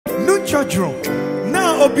children.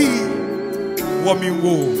 Now Obii, woman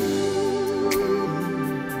wo.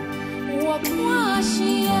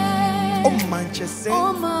 Oh maŋtsɛ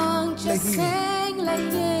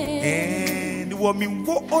and woman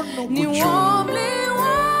wo ono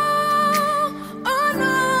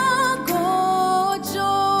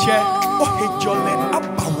gojoo. Che oh hejɔlɛ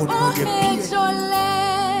aba wono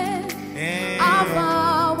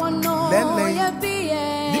ye bie.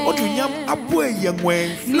 Ni Onunyam apue ŋwɛi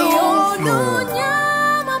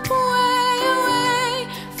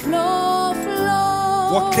flooflo.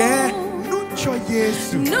 Woke Nuntsɔ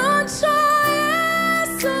Yesu.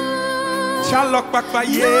 Chalok bakba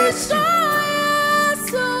Yesu.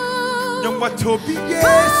 Nyongwa tobi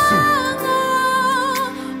Yesu.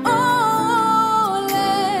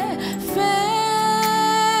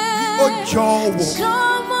 Ni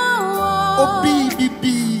Jɔɔmɔ. Obii.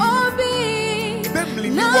 Medley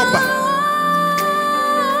ni woba.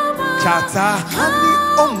 Chata hani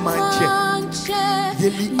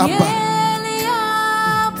maŋtsɛyeli aba.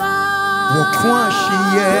 Kuashi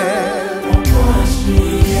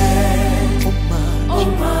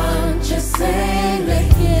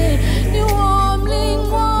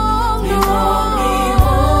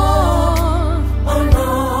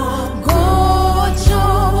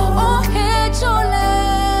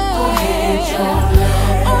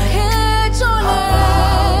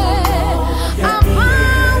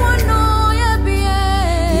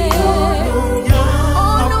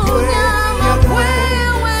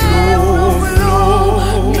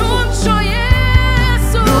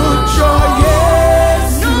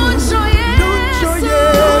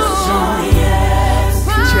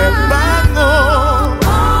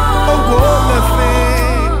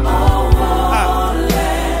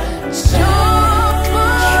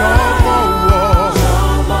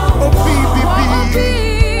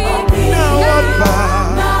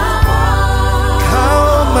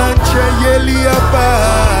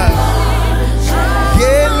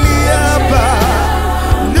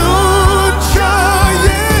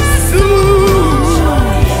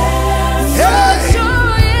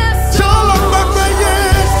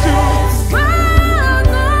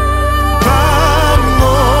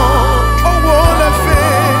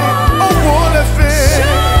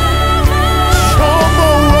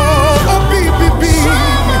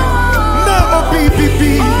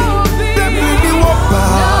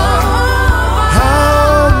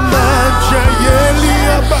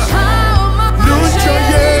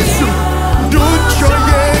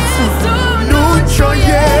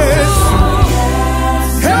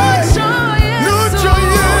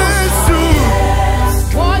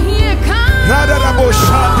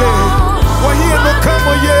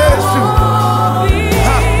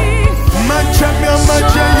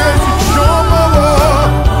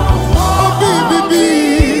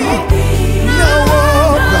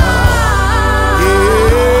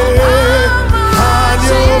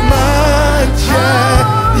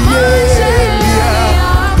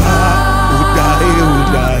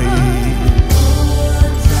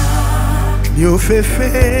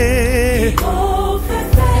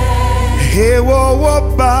Hewɔ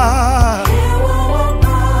woba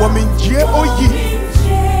wominje oyi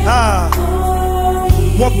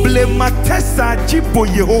woble matesa jibo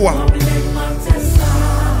Yehowa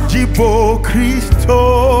jibo Kristo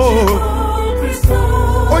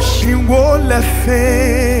oshiwo lefe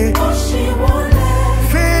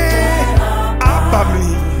fe abami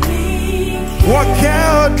woke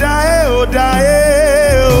odae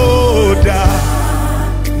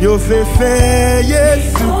Yo fefe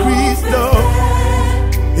Yesu Kristo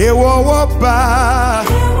Hewɔ woba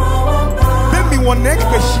Bemi wonek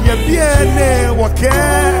beshie biene woke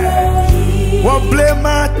Woble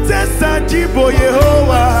matesa jibo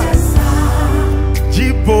Yehowa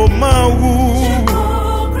Jibo mawu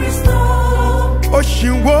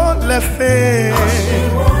Oshiwo lefe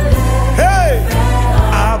Hey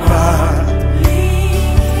Abba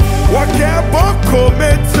Woke boko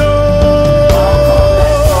meto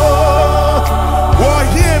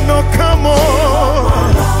Come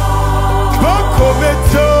on, Boko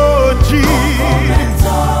Metoji.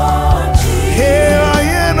 Here I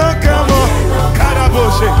am, come on,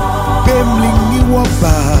 Karaboshe. Bemling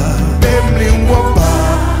Waba,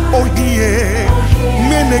 oh yeah,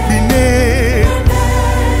 Menegine,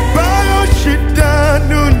 Bayo Shida,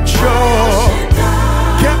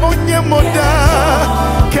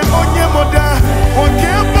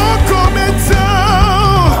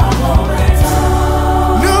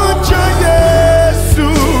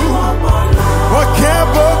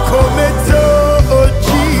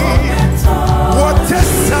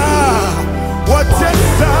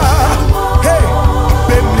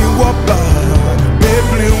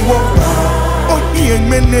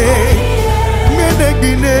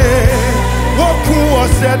 bine woku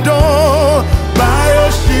osedo bayo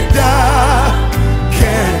shida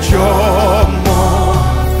kejomo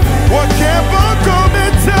wakebo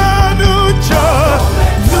kometa Nuntsɔ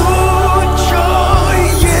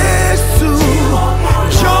Yesu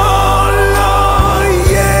Jɔɔmɔ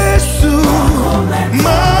Yesu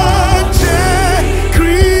maŋtsɛ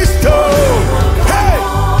Kristo hey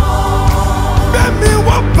bemi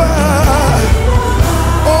wapa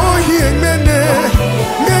oh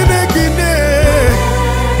mene gine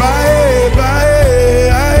bae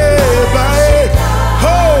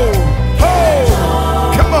ho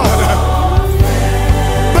come on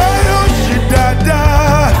bayo shidada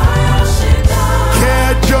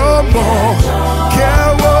kejɔɔmɔ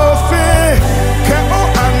kewo fe keo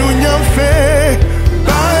Onunyam fe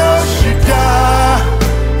bayo shida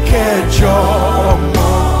kejɔɔmɔ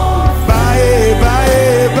bae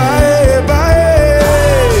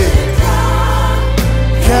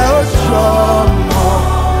keo Jɔɔmɔ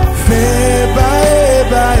fe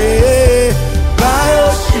bayo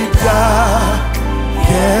shida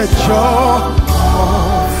kejɔɔmɔ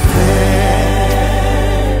fe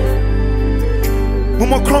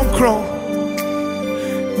Mumo kronkron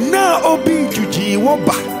na Obii juji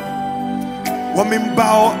woba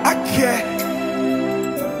wamimbao ake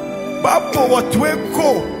babo watweko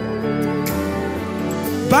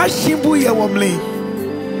bashimbu ya wamli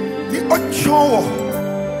ni ochowo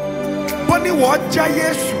boni waja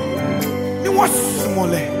Yesu ni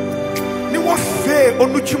wasmole ni wafe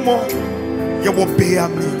onuchimo ya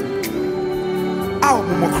wabeamli au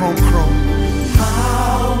mumo kronkron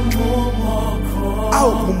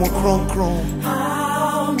au mumo kronkron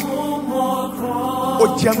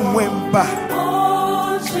ojamwemba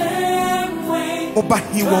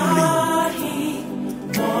obahiwomli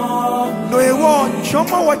no ewo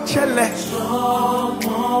choma wachele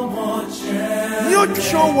nyo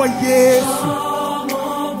chowa Yesu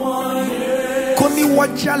koni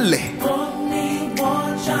wajale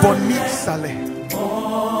boni sale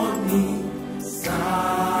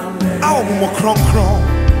au mumo kronkron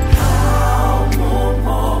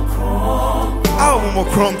au mumo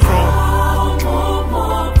kronkron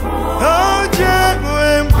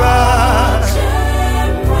ojamwemba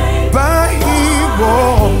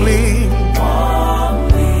bahiwomli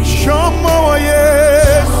Jɔɔmɔ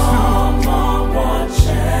Yesu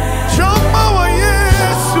Jɔɔmɔ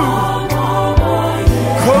Yesu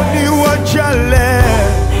koni wajale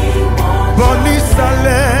boni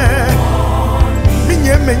sale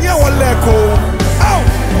menye waleko au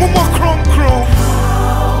mumo kronkron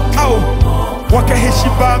au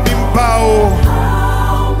wakaheshiba mimbao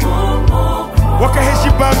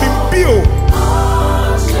wakaheshiba mimbio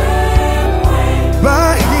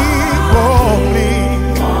bahiwomli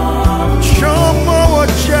Jɔɔmɔ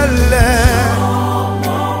wajale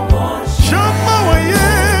Jɔɔmɔ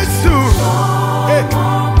Yesu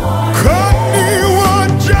koni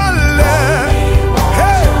wajale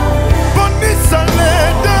hey boni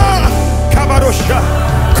saleda kabarosha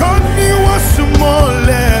koni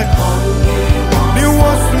wasmole ni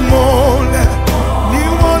wasmole ni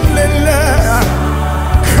walele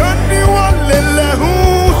koni walele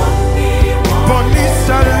boni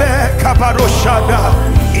sale kabaroshada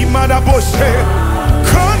imada bose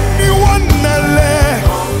koni wanale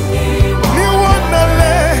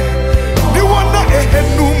ni wana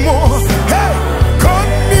ehenumo hey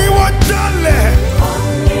koni wajale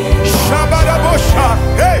shabada bosha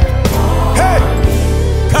hey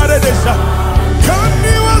karedesha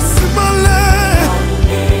koni wasmale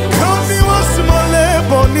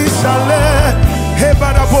boni sale hey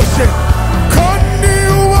bada bose koni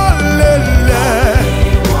walele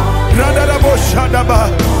radada boshadaba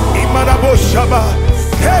imada boshaba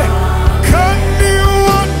hey kani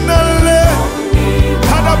wanale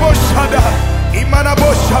hada boshada imada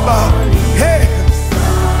boshaba hey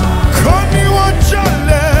kani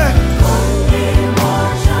wajale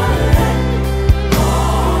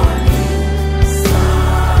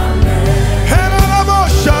hada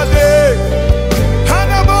boshade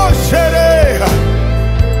hada boshere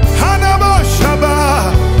hada boshaba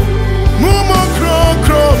mumo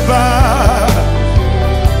kronkroba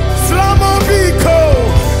Biko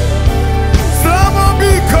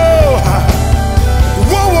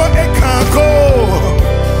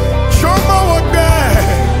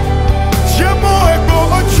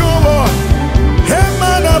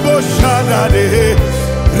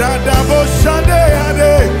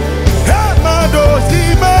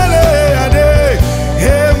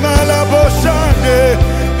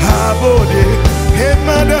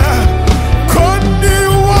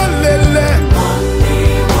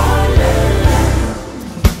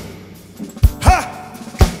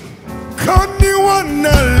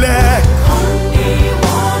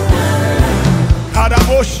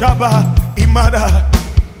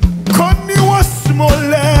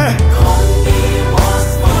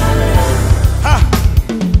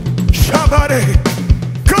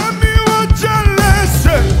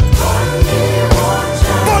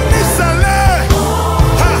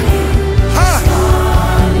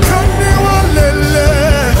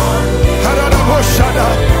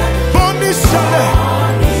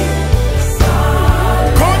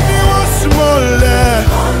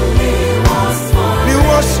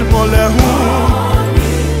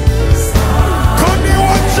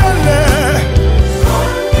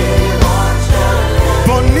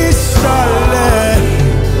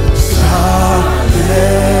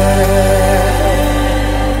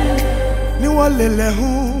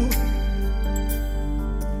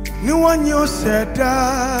Ni one you said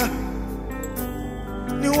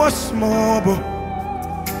ni was small bo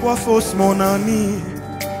what for small nani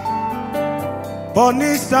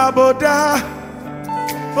Boni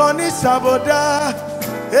saboda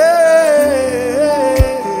hey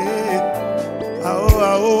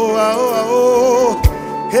oh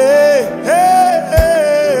hey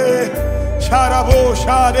charabo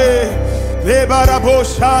shade lebarabo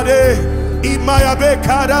shade imaya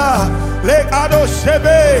bekada le ado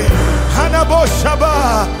shebe hanabo shaba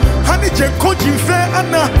hani jenko jinfe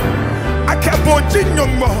ana akabo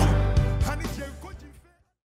jinyongo